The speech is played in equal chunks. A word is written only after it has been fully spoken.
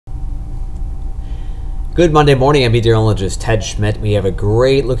Good Monday morning. I'm Meteorologist Ted Schmidt. We have a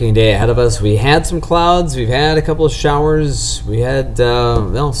great looking day ahead of us. We had some clouds. We've had a couple of showers. We had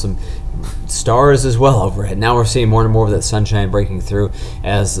some stars as well overhead. Now we're seeing more and more of that sunshine breaking through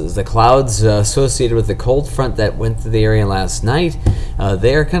as the clouds associated with the cold front that went through the area last night,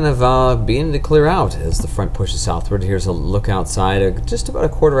 they're kind of beginning to clear out as the front pushes southward. Here's a look outside just about a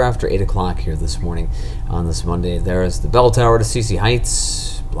quarter after 8 o'clock here this morning on this Monday. There is the bell tower to CC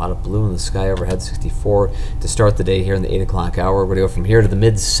Heights. A lot of blue in the sky overhead, 64 to start the day here in the 8 o'clock hour. We're going to go from here to the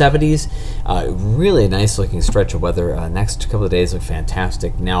mid-70s. Really nice looking stretch of weather. Next couple of days look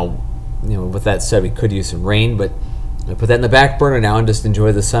fantastic. Now, with that said, we could use some rain, but I put that in the back burner now and just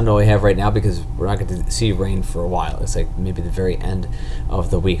enjoy the sun that we have right now because we're not going to see rain for a while. It's like maybe the very end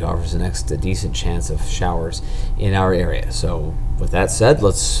of the week offers the next decent chance of showers in our area. So with that said,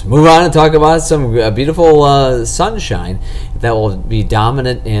 let's move on and talk about some beautiful sunshine that will be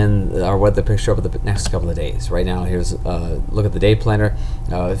dominant in our weather picture over the next couple of days. Right now, here's a look at the day planner.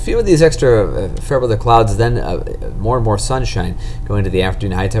 A few of these extra fair weather clouds, then more and more sunshine going into the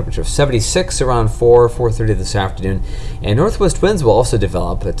afternoon. High temperature of 76 around 4:30 this afternoon. And northwest winds will also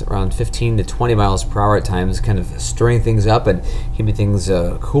develop at around 15 to 20 miles per hour at times, kind of stirring things up and keeping things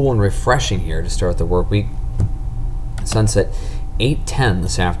cool and refreshing here to start the work week. Sunset 8:10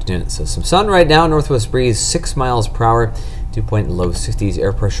 this afternoon. So some sun right now, northwest breeze 6 miles per hour. Dew point in low 60s,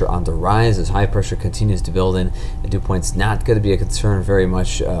 air pressure on the rise as high pressure continues to build in. The dew point's not going to be a concern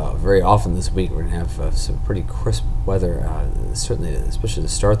very often this week. We're going to have some pretty crisp weather, certainly, especially to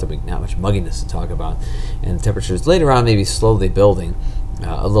start the week. Not much mugginess to talk about. And temperatures later on maybe slowly building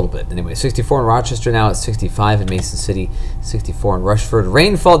a little bit. Anyway, 64 in Rochester now, at 65 in Mason City, 64 in Rushford.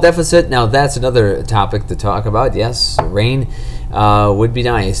 Rainfall deficit, now that's another topic to talk about. Yes, rain would be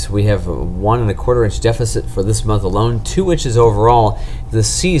nice. We have 1 1/4 inch deficit for this month alone, 2 inches overall this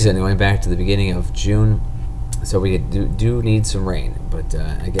season, going back to the beginning of June. So we do need some rain. But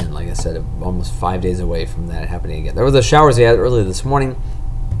again, like I said, almost 5 days away from that happening again. There were the showers we had earlier this morning.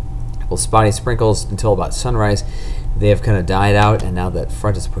 A couple spotty sprinkles until about sunrise. They have kind of died out, and now that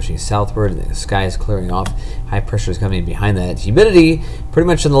front is pushing southward, the sky is clearing off. High pressure is coming behind that. Humidity pretty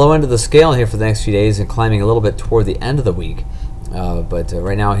much on the low end of the scale here for the next few days and climbing a little bit toward the end of the week. But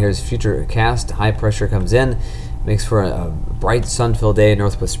right now, here's future cast. High pressure comes in, makes for a bright sun-filled day.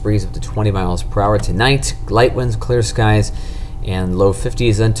 Northwest breeze up to 20 miles per hour. Tonight, light winds, clear skies, and low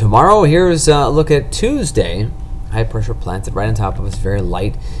 50s. Then tomorrow, here's a look at Tuesday. High pressure planted right on top of us, very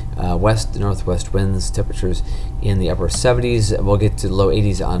light west to northwest winds, temperatures in the upper 70s. We'll get to low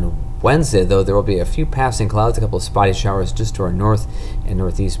 80s on Wednesday, though there will be a few passing clouds, a couple of spotty showers just to our north and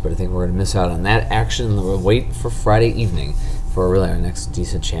northeast, but I think we're going to miss out on that action. We'll wait for Friday evening for really our next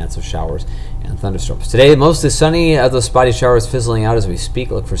decent chance of showers and thunderstorms. Today, mostly sunny, those spotty showers fizzling out as we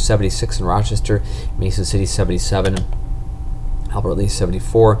speak. Look for 76 in Rochester, Mason City 77, Albert Lee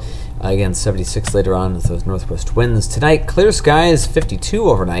 74. Again, 76 later on with those northwest winds. Tonight, clear skies, 52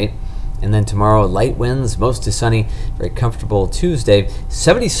 overnight. And then tomorrow, light winds, mostly sunny, very comfortable. Tuesday,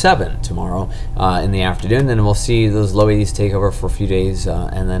 77 tomorrow in the afternoon. And we'll see those low 80s take over for a few days.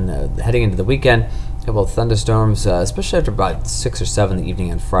 And then heading into the weekend, a couple of thunderstorms, especially after about 6 or 7 in the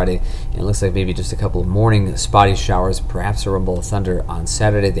evening on Friday. And it looks like maybe just a couple of morning spotty showers, perhaps a rumble of thunder on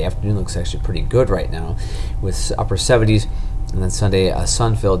Saturday. The afternoon looks actually pretty good right now with upper 70s. And then Sunday, a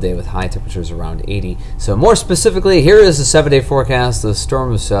sun-filled day with high temperatures around 80. So more specifically, here is the 7-day forecast. The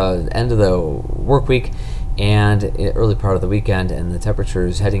storms end of the work week and early part of the weekend, and the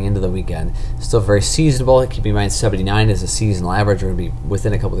temperatures heading into the weekend still very seasonable. Keep in mind 79 is a seasonal average. We're going to be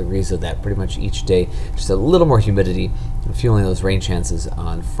within a couple of degrees of that pretty much each day. Just a little more humidity, fueling those rain chances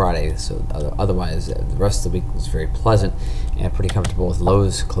on Friday. So otherwise, the rest of the week was very pleasant and pretty comfortable with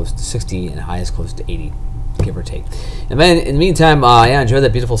lows close to 60 and highs close to 80. Give or take. And then in the meantime, enjoy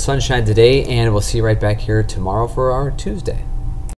that beautiful sunshine today, and we'll see you right back here tomorrow for our Tuesday.